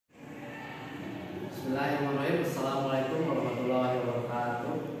Bismillahirrahmanirrahim. Assalamualaikum warahmatullahi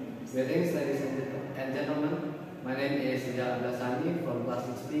wabarakatuh. Greetings, ladies and gentlemen. My name is Rijal Tsani from class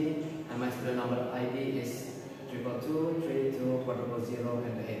 6B, and my student number ID is 222, 32, 400,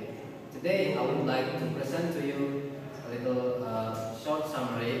 and 8. Today, I would like to present to you a little short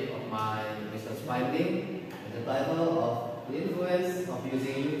summary of my research finding with the title of The Influence of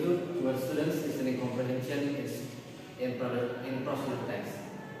Using YouTube Towards Students' Listening Comprehension in Procedural Text.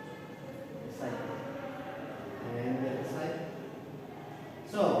 And the other side.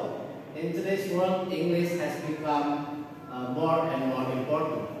 So, in today's world, English has become more and more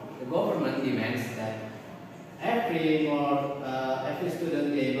important. The government demands that every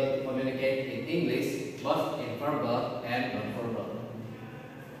student be able to communicate in English, both in verbal and non-verbal.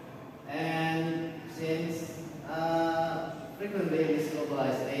 And since frequently in this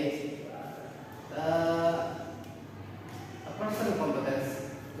globalized age, a person's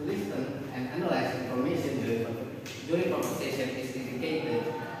competence to listen and analyze information during conversation is indicated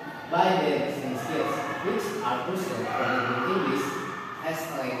by their listening skills, which are crucial for learning English as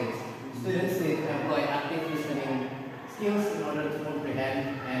a language. Students need to employ active listening skills in order to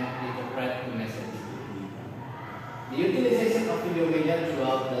comprehend and interpret the message. The utilization of video media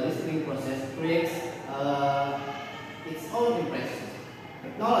throughout the listening process creates its own impression.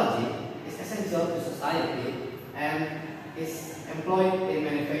 Technology is essential to society and is employed in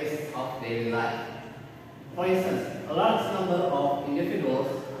many phases of daily life. For instance, a large number of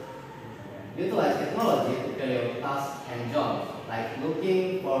individuals utilize technology to carry out tasks and jobs, like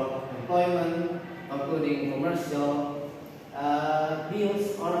looking for employment, concluding commercial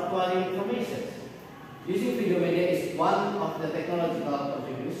deals, or acquiring information. Using video media is one of the technological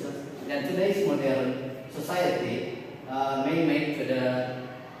contributions that today's modern society may make to the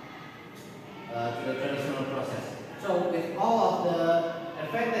traditional process. So, with all of the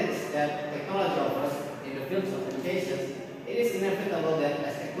advantages that technology offers in the fields of education, it is inevitable that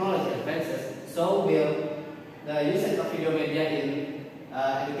as technology advances, so will the usage of video media in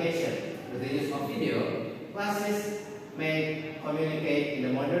education. With the use of video, classes may communicate in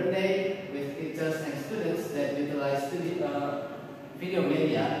the modern day with teachers and students that utilize video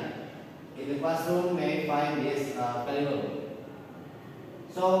media in the classroom may find this valuable.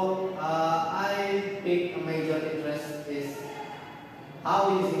 So, I think a major interest is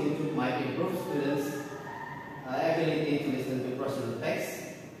how using YouTube might improve students' ability to listen to procedural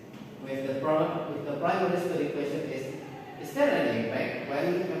text. With the primary study question is there an impact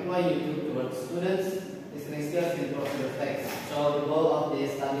when employing YouTube towards students' listening skills in procedural text? So, the goal of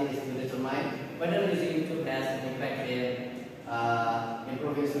this study is to determine whether using YouTube has an impact in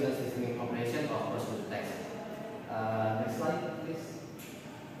improving students' listening comprehension of procedural text. Next slide, please.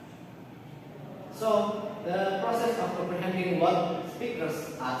 So, the process of comprehending what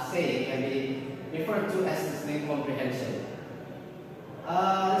speakers are saying can be referred to as listening comprehension.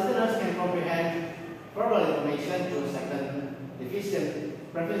 Listeners can comprehend verbal information through second division,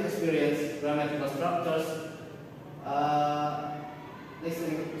 previous experience, grammatical structures.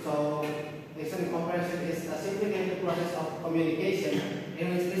 Listening comprehension is a significant process of communication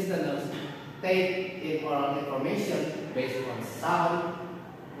in which listeners take in oral information based on sound,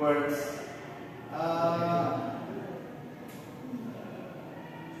 words,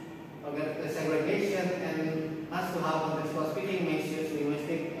 the segregation, and as to how contextual speaking makes use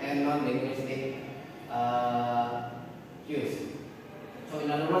linguistic and non-linguistic cues. So,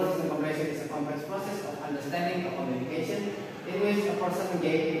 in other words, listening comprehension is a complex process of understanding of communication in which a person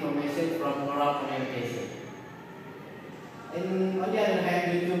gains information from oral communication. On the other hand,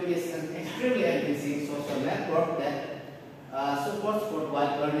 YouTube is an extremely advancing social network that supports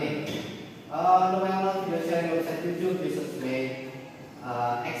worldwide learning. On the well-known video sharing website YouTube, users may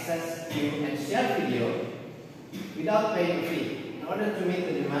access, view, and share video without paying a fee. In order to meet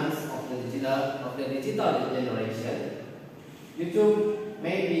the demands of the digital generation, YouTube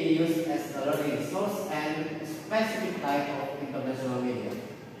may be used as a learning resource and a specific type of instructional medium.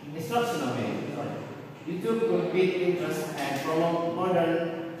 YouTube could pique interest and promote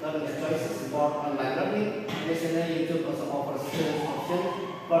modern learning choices for online learning. Additionally, YouTube also offers students options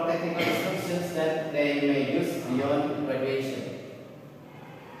for technical instructions that they may use beyond graduation.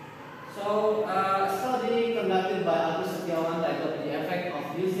 So, a study conducted by Abdillah titled the effect of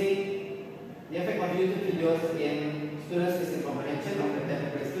YouTube videos in students' listening comprehension of the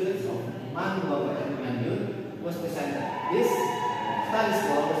 10th grade students of Manggul and Yun was presented. This study's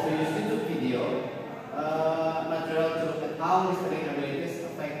goal was to use YouTube video material to look at how listening abilities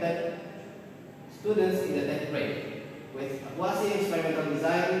affected students in the 10th grade. With a quasi-experimental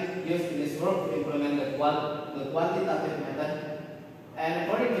design used in this work to implement the quantitative method, and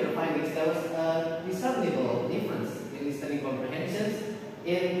according to the findings findings, there was a discernible difference in listening comprehensions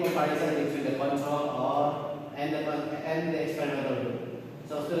in comparison between the control and the experimental group.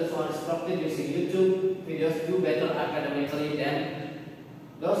 So students who are instructed using YouTube videos do better academically than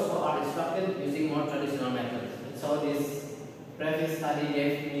those who are instructed using more traditional methods. And so this previous study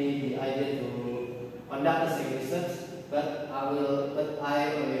gave me the idea to conduct the same research, but I will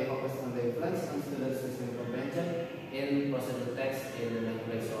focus on the influence on students listening comprehension in procedural text in the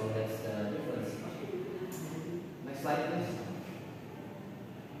language. So that's the difference. Next slide, please.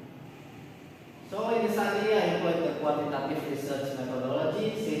 So in this study, I employed the quantitative research methodology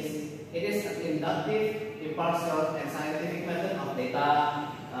since it is an inductive, impartial, and scientific method of data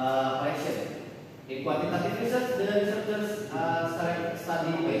collection. In quantitative research, the researchers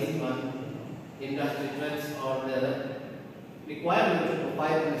study based on industry trends or the requirement to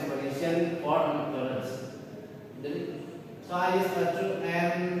provide an explanation for an occurrence. So I use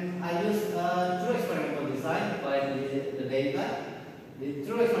true experimental design to collect the data. The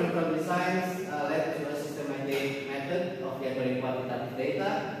true experimental designs led to a systematic method of gathering quantitative data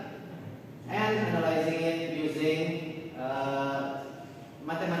and analyzing it using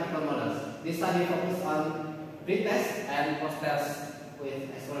mathematical models. This study focused on pre-test and post-test with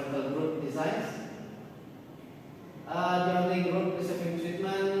experimental group designs. The only group receiving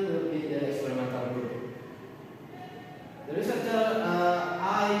treatment will be the experimental group. The researcher,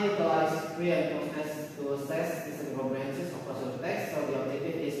 I utilized pre and post-test to assess listening comprehensions of procedural text. So the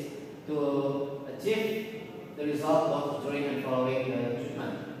objective is to achieve the result both during and following the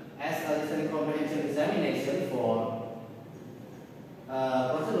treatment. As a listening comprehension examination for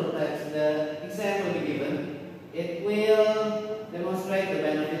procedural text, the exam will be given. It will demonstrate the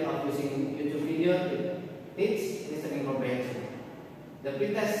benefit of using YouTube video to teach listening comprehension. The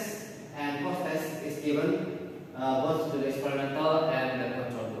pre-test and post-test is given both to the experimental and the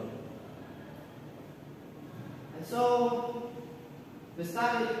control group. And so the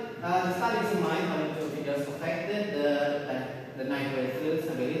study examined how YouTube videos affected the ninth-grade field's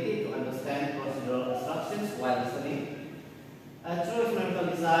ability to understand procedural instructions while listening. A true experimental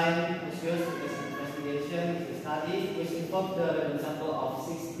design was used in this investigation is a study which involved the sample of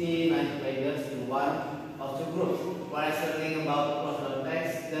 60 ninth graders in one of two groups. While learning about procedural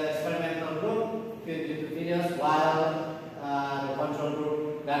text, the experimental group viewed YouTube videos while the control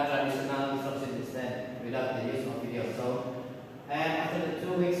group got traditional instruction instead without the use of video. So, and after the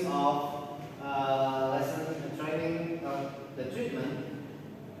 2 weeks of lesson and training the treatment,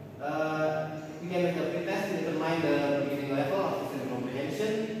 we can make a pretest to determine the beginning level of listening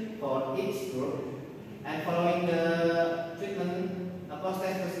comprehension for each group. And following the treatment, a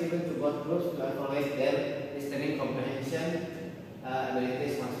post-test was given to both groups to evaluate their listening comprehension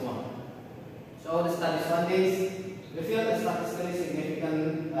abilities once more. So the study findings revealed a statistically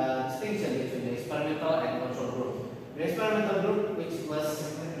significant distinction between the experimental and control group. The experimental group, which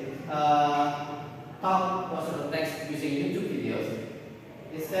was taught procedural text using YouTube videos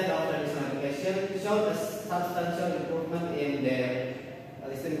instead of traditional education, showed a substantial improvement in their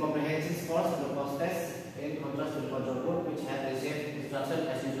listening comprehension scores on the post-test in contrast to the control group, which had received instruction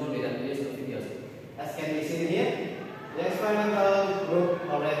as usual without the use of videos. As can be seen here, the experimental group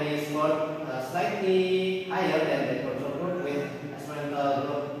already scored slightly higher than the control group, with experimental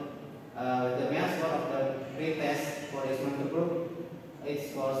group the mean score of the pre-test for the experimental group,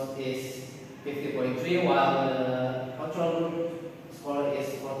 its score is 50.3, while the control group score is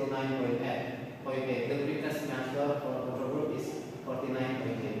 49.8. The pre-test mean score for the control group is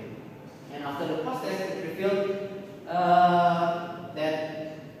 49.8. And after the post-test, it revealed that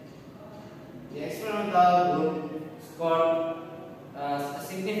the experimental group scored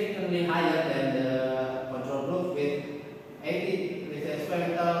significantly higher than the control group, with the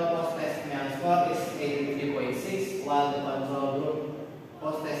experimental post-test mean score is 83.6, while the control group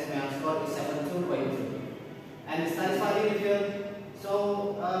post-test mean score is 72.2. And the study finding revealed, so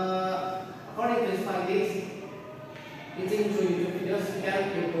according to these findings, teaching through YouTube videos can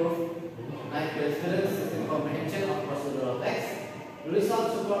improve ninth grade students' listening comprehension of procedural text. The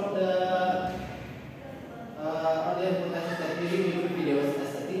results support the earlier hypothesis that using YouTube videos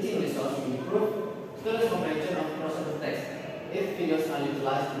as a teaching resource will improve students' comprehension of procedural text. If videos are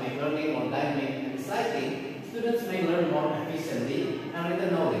utilized to make learning more dynamic and exciting, students may learn more efficiently and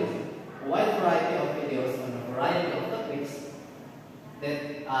retain knowledge. A wide variety of videos on a variety of topics that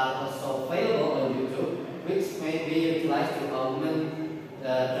are also available on YouTube, which may be utilized to augment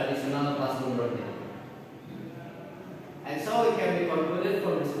the traditional classroom learning. And so it can be concluded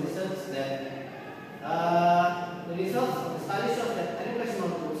from this research that the results of the study shows that educational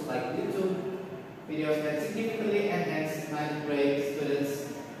tools like YouTube videos can significantly enhance ninth grade students'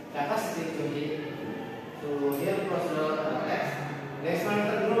 capacity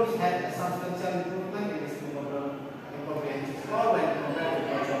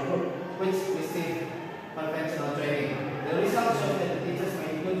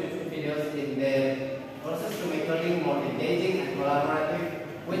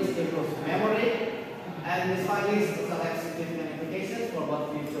which improves memory, and these findings also have significant implications for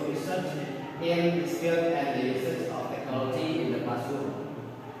both future research in this field and the usage of technology in the classroom.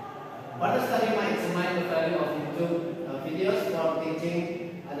 Further study might examine the value of YouTube videos for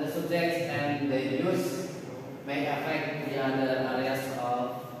teaching other subjects, and the use may affect the other areas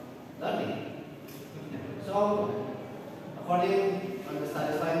of learning. So, according to the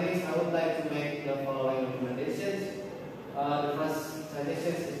study findings, I would like to make the following recommendations. The first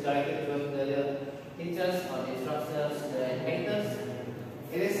suggestion is directed to the teachers or the instructors, the educators.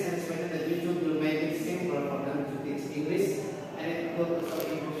 It is anticipated that YouTube will make it simpler for them to teach English, and it could also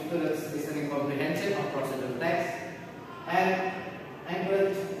improve students' listening comprehension of procedural text and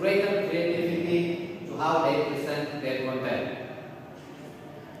encourage greater creativity to how they present their content.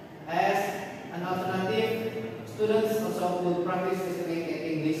 As an alternative, students also will practice listening in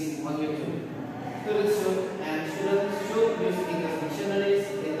English on YouTube. Students should use English dictionaries,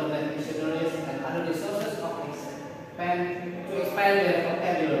 internet dictionaries, and other resources to expand their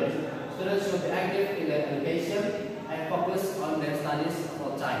vocabulary. Students should be active in their education and focus on their studies